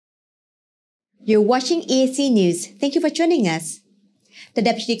You're watching ASEAN News. Thank you for joining us. The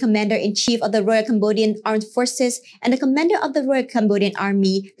Deputy Commander-in-Chief of the Royal Cambodian Armed Forces and the Commander of the Royal Cambodian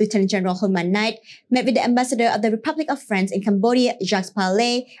Army, Lieutenant General Hun Manet, met with the Ambassador of the Republic of France in Cambodia, Jacques,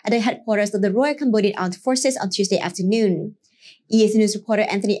 at the headquarters of the Royal Cambodian Armed Forces on Tuesday afternoon. ASEAN News reporter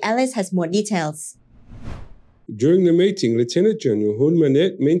Anthony Ellis has more details. During the meeting, Lieutenant General Hun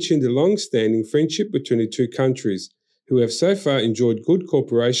Manet mentioned the long-standing friendship between the two countries, who have so far enjoyed good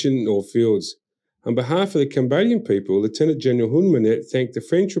cooperation in all fields. On behalf of the Cambodian people, Lieutenant General Hun Manet thanked the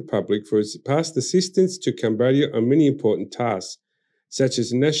French Republic for its past assistance to Cambodia on many important tasks, such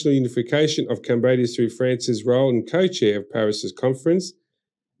as the national unification of Cambodia through France's role in co-chair of Paris's conference,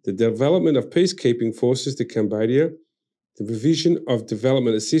 the development of peacekeeping forces to Cambodia, the provision of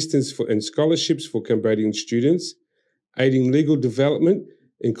development assistance and scholarships for Cambodian students, aiding legal development,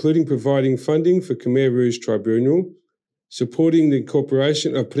 including providing funding for Khmer Rouge Tribunal, supporting the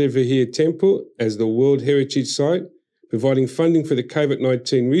incorporation of Preah Vihear Temple as the World Heritage Site, providing funding for the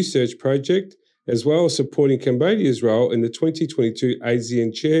COVID-19 research project, as well as supporting Cambodia's role in the 2022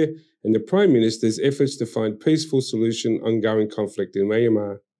 ASEAN Chair and the Prime Minister's efforts to find peaceful solution to ongoing conflict in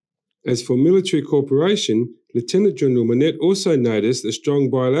Myanmar. As for military cooperation, Lieutenant General Manet also noticed a strong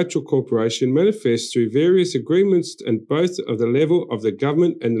bilateral cooperation manifests through various agreements at both of the level of the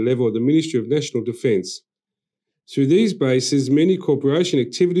government and the level of the Ministry of National Defence. Through these bases, many cooperation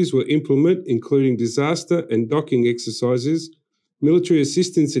activities were implemented, including disaster and docking exercises, military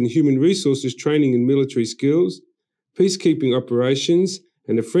assistance and human resources training in military skills, peacekeeping operations,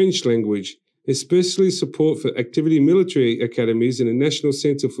 and the French language, especially support for activity military academies and the National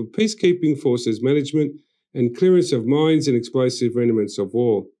Centre for Peacekeeping Forces Management and clearance of mines and explosive remnants of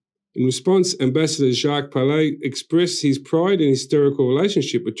war. In response, Ambassador Jacques expressed his pride in the historical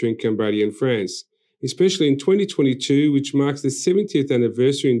relationship between Cambodia and France, especially in 2022, which marks the 70th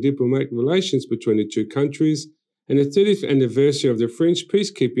anniversary in diplomatic relations between the two countries and the 30th anniversary of the French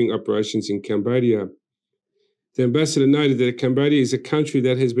peacekeeping operations in Cambodia. The ambassador noted that Cambodia is a country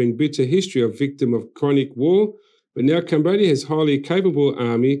that has been bitter history of victim of chronic war, but now Cambodia has a highly capable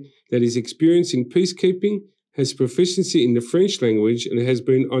army that is experienced in peacekeeping, has proficiency in the French language, and has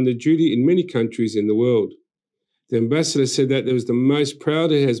been on the duty in many countries in the world. The ambassador said that there was the most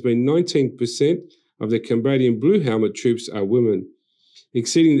proud it has been 19% of the Cambodian Blue Helmet troops are women,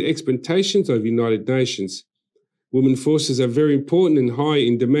 exceeding the expectations of United Nations. Women forces are very important and high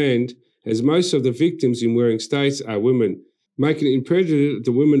in demand, as most of the victims in warring states are women, making it imperative that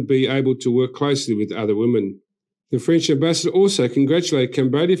the women be able to work closely with other women. The French ambassador also congratulated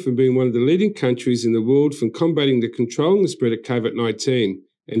Cambodia for being one of the leading countries in the world for combating the control and the spread of COVID-19,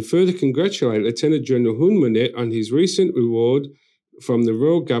 and further congratulated Lieutenant General Hun Manet on his recent reward from the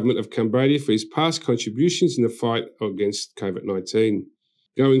Royal Government of Cambodia for his past contributions in the fight against COVID-19.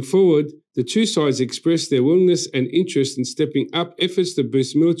 Going forward, the two sides expressed their willingness and interest in stepping up efforts to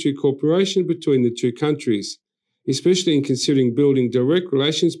boost military cooperation between the two countries, especially in considering building direct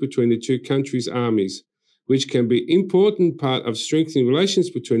relations between the two countries' armies, which can be an important part of strengthening relations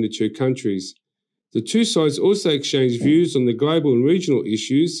between the two countries. The two sides also exchanged views on the global and regional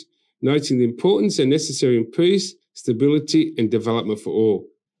issues, noting the importance and necessary in peace, stability and development for all.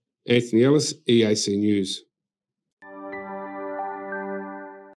 Anthony Ellis, ASEAN News.